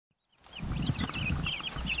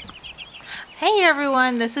Hey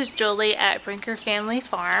everyone, this is Julie at Brinker Family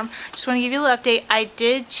Farm. Just want to give you a little update. I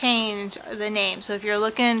did change the name, so if you're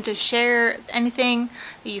looking to share anything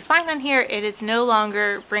that you find on here, it is no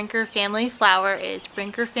longer Brinker Family Flower, it is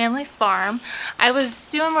Brinker Family Farm. I was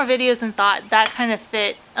doing more videos and thought that kind of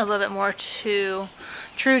fit a little bit more true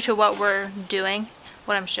to what we're doing.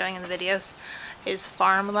 What I'm showing in the videos is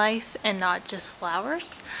farm life and not just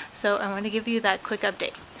flowers. So I want to give you that quick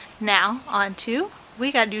update. Now on to we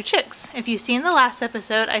got new chicks. If you've seen the last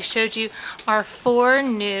episode, I showed you our 4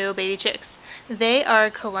 new baby chicks. They are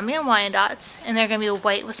Colombian Wyandottes, and they're going to be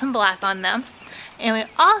white with some black on them. And we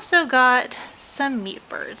also got some meat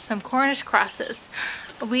birds, some Cornish crosses.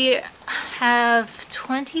 We have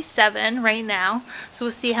 27 right now, so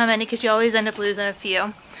we'll see how many, because you always end up losing a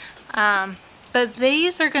few. But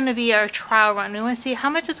these are going to be our trial run. We want to see how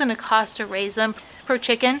much it's going to cost to raise them per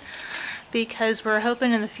chicken, because we're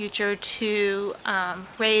hoping in the future to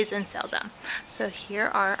raise and sell them. So here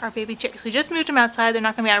are our baby chicks. We just moved them outside. They're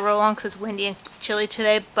not going to be out real long because it's windy and chilly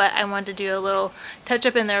today, but I wanted to do a little touch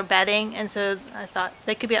up in their bedding, and so I thought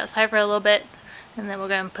they could be outside for a little bit, and then we're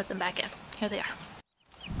going to put them back in. Here they are.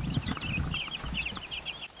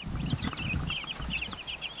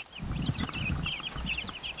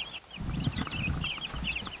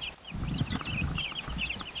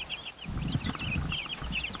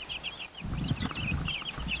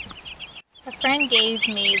 A friend gave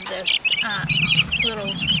me this little,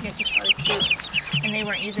 I guess you call it cute, and they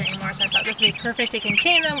weren't using it anymore, so I thought this would be perfect to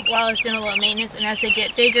contain them while I was doing a little maintenance, and as they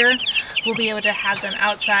get bigger, we'll be able to have them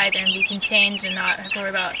outside and be contained and not have to worry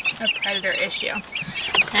about a predator issue.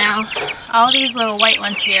 Now, all these little white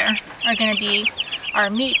ones here are going to be our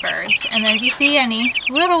meat birds, and then if you see any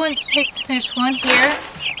little ones picked, there's one here,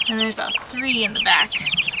 and there's about 3 in the back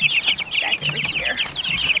over here.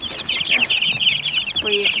 Get a picture.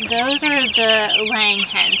 Those are the laying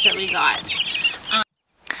hens that we got.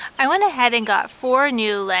 I went ahead and got 4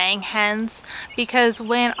 new laying hens because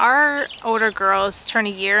when our older girls turn a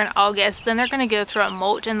year in August, then they're going to go through a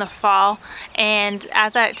molt in the fall, and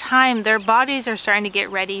at that time their bodies are starting to get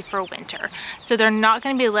ready for winter. So they're not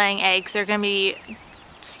going to be laying eggs, they're going to be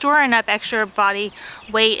storing up extra body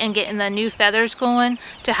weight and getting the new feathers going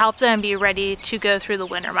to help them be ready to go through the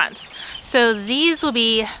winter months. So these will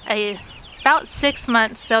be about 6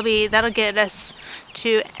 months. That'll get us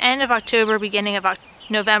to end of October, beginning of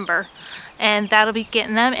November, and that'll be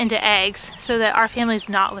getting them into eggs so that our family's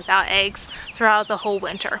not without eggs throughout the whole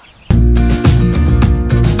winter.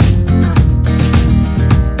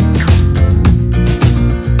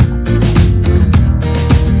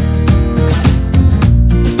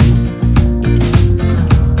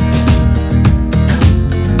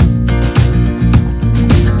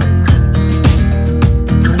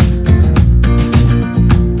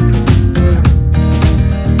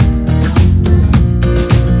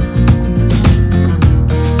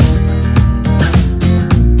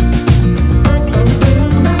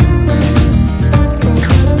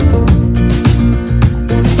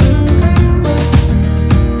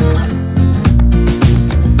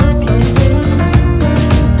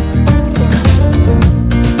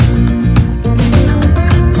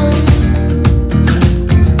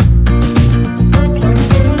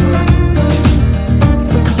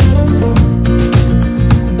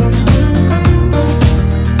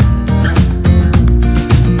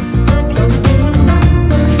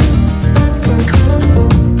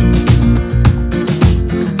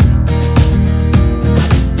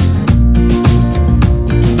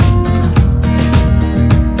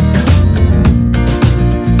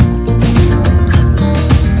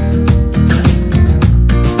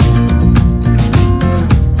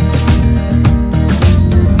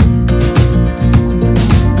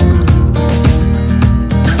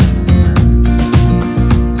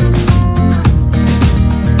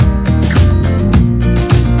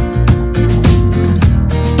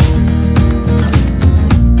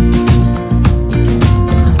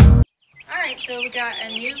 So we got a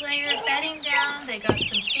new layer of bedding down, they got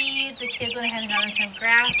some feed, the kids went ahead and got them some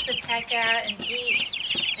grass to peck at and eat,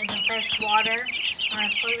 and some fresh water. I'm going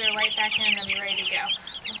to plug her right back in and they'll be ready to go.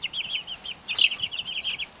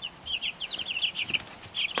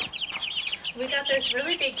 We got this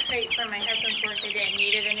really big crate from my husband's work. They didn't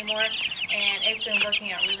need it anymore, and it's been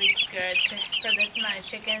working out really good for this amount of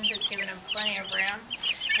chickens. It's giving them plenty of room,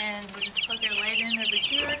 and we'll just plug her right in over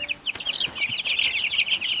here.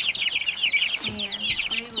 And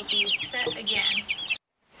we will be set again.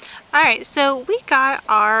 Alright, so we got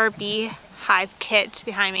our beehive kit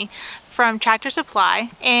behind me from Tractor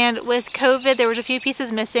Supply, and with COVID there was a few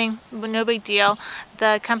pieces missing, but no big deal.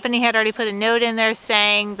 The company had already put a note in there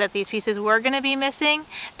saying that these pieces were going to be missing,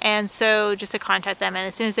 and so just to contact them, and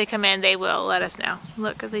as soon as they come in they will let us know.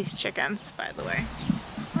 Look at these chickens, by the way.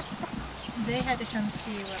 They had to come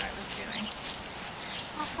see what I was doing.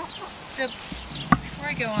 So before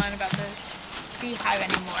I go on about the beehive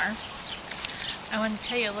anymore, I want to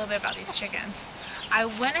tell you a little bit about these chickens. I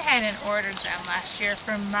went ahead and ordered them last year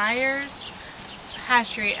from Myers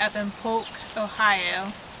Hatchery up in Polk,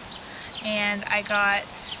 Ohio, and I got,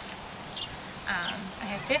 I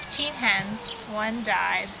had 15 hens, 1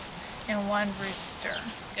 died, and 1 rooster.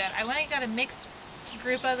 Good. I went and got a mixed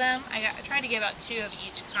group of them. I tried to get about 2 of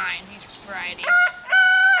each kind, each variety.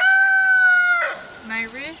 My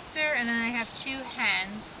rooster, and then I have 2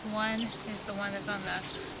 hens. One is the one that's on the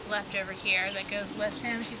left over here that goes with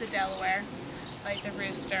him. She's a Delaware, like the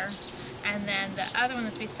rooster. And then the other one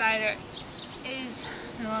that's beside her is,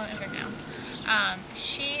 well, I don't know.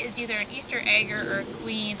 She is either an Easter egger or a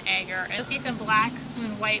queen egger. And you'll see some black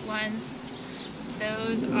and white ones.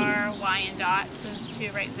 Those are Wyandottes. Those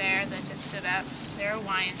 2 right there that just stood up. They're a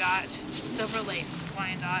Wyandotte, silver laced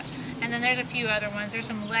Wyandotte. And then there's a few other ones. There's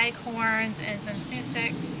some Leghorns and some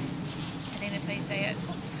Sussex. I think that's how you say it.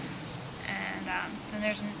 And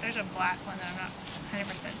then there's a black one that I'm not 100%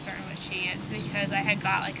 certain what she is, because I had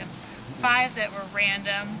got like 5 that were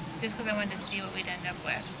random just because I wanted to see what we'd end up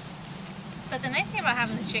with. But the nice thing about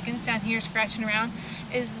having the chickens down here scratching around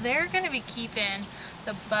is they're going to be keeping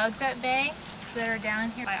the bugs at bay that are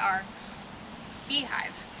down here by our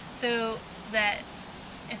beehive. So that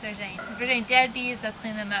if there's any dead bees, they'll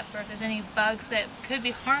clean them up, or if there's any bugs that could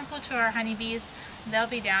be harmful to our honeybees, they'll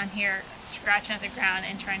be down here scratching at the ground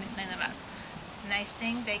and trying to clean them up. Nice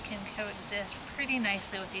thing, they can coexist pretty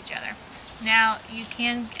nicely with each other. Now, you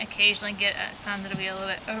can occasionally get some that'll be a little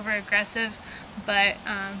bit over aggressive, but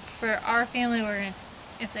for our family, we're gonna,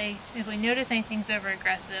 if we notice anything's over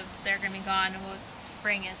aggressive, they're gonna be gone, and we'll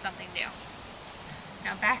bring in something new.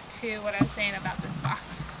 Now back to what I was saying about this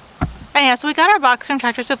box. Anyhow, so we got our box from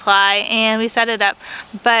Tractor Supply and we set it up,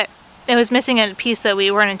 but it was missing a piece that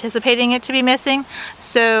we weren't anticipating it to be missing,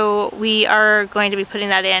 so we are going to be putting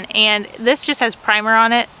that in. And this just has primer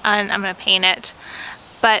on it, and I'm going to paint it.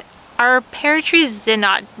 But our pear trees did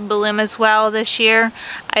not bloom as well this year.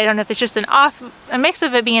 I don't know if it's just a mix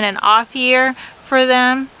of it being an off year for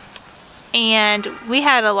them, and we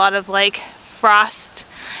had a lot of like frost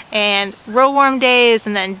and rollworm days,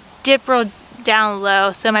 and then dip real down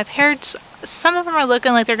low. So my pears, some of them are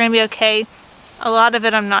looking like they're going to be okay. A lot of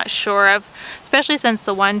it I'm not sure of, especially since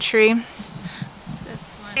the one tree,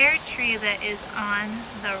 this one pear tree that is on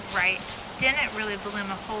the right didn't really bloom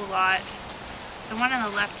a whole lot. The one on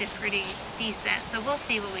the left did pretty decent, so we'll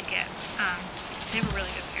see what we get. They were really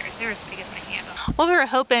good pears. They were as big as my hand. What we were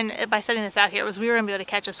hoping by setting this out here was we were going to be able to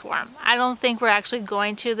catch a swarm. I don't think we're actually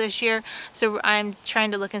going to this year, so I'm trying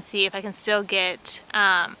to look and see if I can still get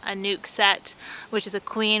a nuke set, which is a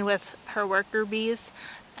queen with her worker bees.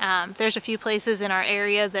 There's a few places in our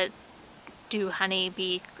area that do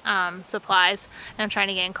honeybee supplies, and I'm trying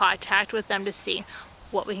to get in contact with them to see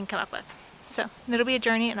what we can come up with. So it'll be a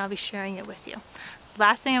journey, and I'll be sharing it with you.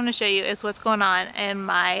 Last thing I'm going to show you is what's going on in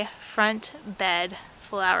my front bed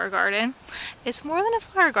flower garden. It's more than a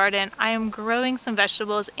flower garden. I am growing some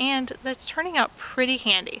vegetables, and that's turning out pretty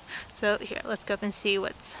handy. So here, let's go up and see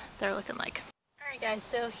what they're looking like. Alright guys,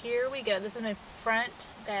 so here we go. This is my front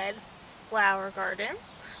bed flower garden.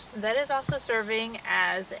 That is also serving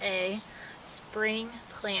as a spring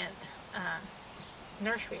plant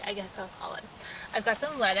nursery, I guess I'll call it. I've got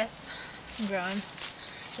some lettuce growing.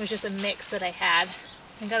 It was just a mix that I had.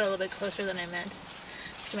 I got a little bit closer than I meant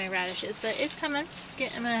to my radishes, but it's coming.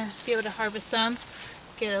 I'm going to be able to harvest some,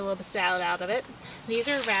 get a little bit of salad out of it. These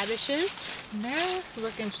are radishes, and they're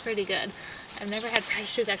looking pretty good. I've never had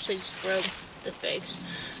radishes actually grow this big.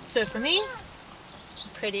 So for me, I'm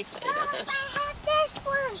pretty excited about this.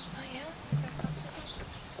 Oh yeah?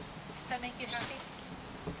 Does that make you happy?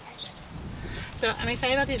 So I'm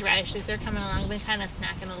excited about these radishes. They're coming along. I've been kind of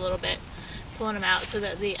snacking a little bit, pulling them out so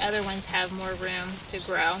that the other ones have more room to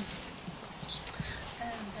grow.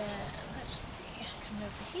 And then, let's see, come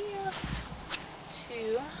over here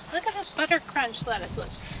to, look at this Butter Crunch lettuce. Look,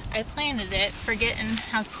 I planted it, forgetting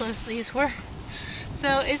how close these were.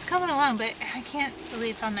 So it's coming along, but I can't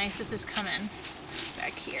believe how nice this is coming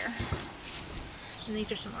back here. And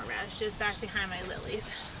these are some more radishes back behind my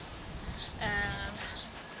lilies.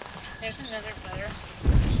 There's another Butter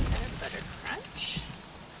Crunch.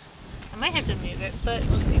 I might have to move it, but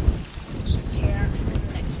we'll see here in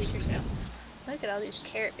the next week or so. Look at all these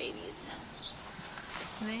carrot babies.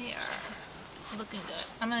 They are looking good.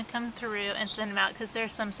 I'm going to come through and thin them out because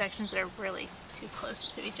there's some sections that are really too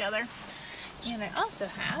close to each other. And I also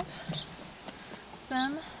have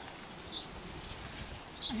some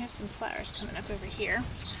flowers coming up over here.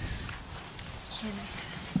 And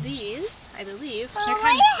these, I believe, Well, they're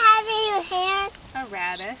what do you have in your hand? a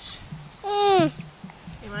radish.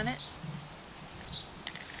 You want it?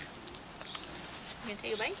 You gonna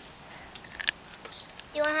take a bite?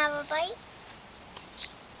 Do you want to have a bite?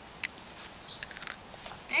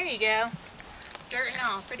 There you go. Dirt and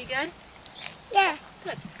all. Pretty good? Yeah.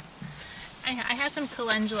 Good. I have some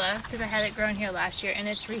calendula because I had it grown here last year and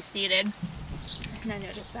it's reseeded. And I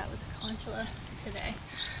noticed that was a calendula today.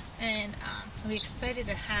 And I'm excited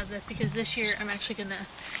to have this because this year I'm actually going to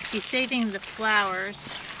be saving the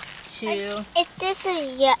flowers to... Is this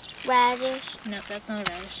a radish? Nope, that's not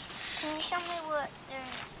a radish. Can you show me what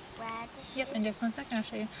the radish Yep, in just one second I'll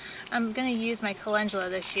show you. I'm going to use my calendula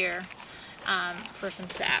this year for some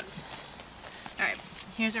salves. Alright,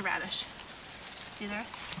 here's a radish. See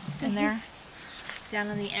this? In there? Down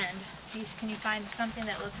on the end. Can you find something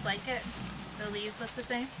that looks like it? The leaves look the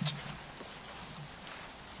same?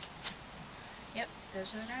 Yep,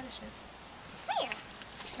 those are the radishes. Where?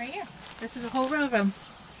 Right here. This is a whole row of them.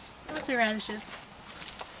 Lots of radishes.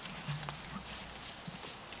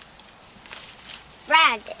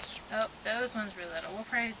 Radish. Oh, those ones were little. We'll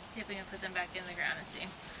probably see if we can put them back in the ground and see.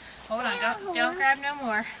 Hold on, don't grab no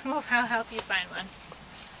more. I'll help you find one.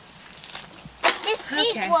 This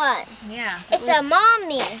big one. Yeah. It's a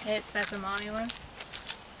mommy. That's a mommy one?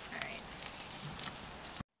 Alright.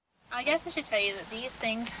 I guess I should tell you that these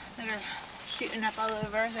things that are shooting up all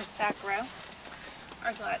over this back row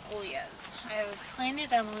are gladiolus. I planted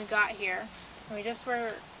them when we got here. And we just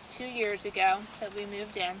were 2 years ago that we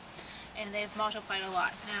moved in. And they've multiplied a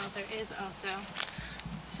lot. Now there is also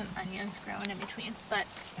some onions growing in between, but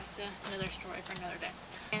that's another story for another day.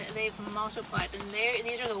 And they've multiplied, and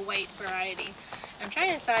these are the white variety. I'm trying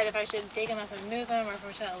to decide if I should dig them up and move them or if I'm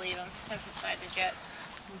just going to leave them. I haven't decided yet.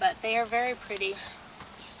 But they are very pretty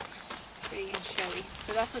and showy.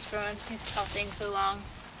 So that's what's growing. These tall things so long.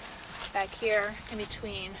 Back here in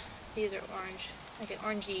between, these are orange, like an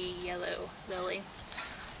orangey yellow lily.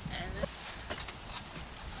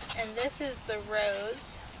 And this is the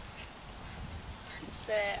rose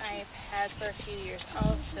that I've had for a few years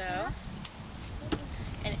also.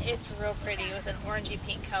 And it's real pretty with an orangey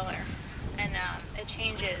pink color. And it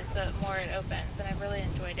changes the more it opens, and I've really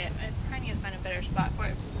enjoyed it. I probably need to find a better spot for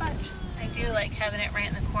it, but I do like having it right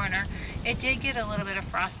in the corner. It did get a little bit of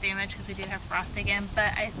frost damage because we did have frost again,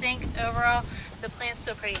 but I think overall the plant's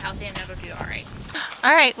still pretty healthy and it'll do alright.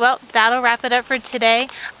 Alright, well, that'll wrap it up for today.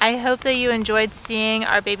 I hope that you enjoyed seeing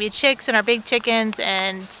our baby chicks and our big chickens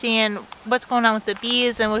and seeing what's going on with the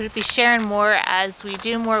bees, and we'll be sharing more as we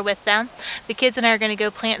do more with them. The kids and I are going to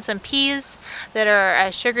go plant some peas that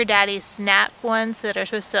are Sugar Daddy snap ones that are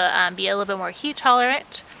supposed to be a little bit more heat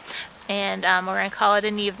tolerant, and we're going to call it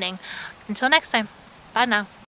an evening. Until next time, bye now.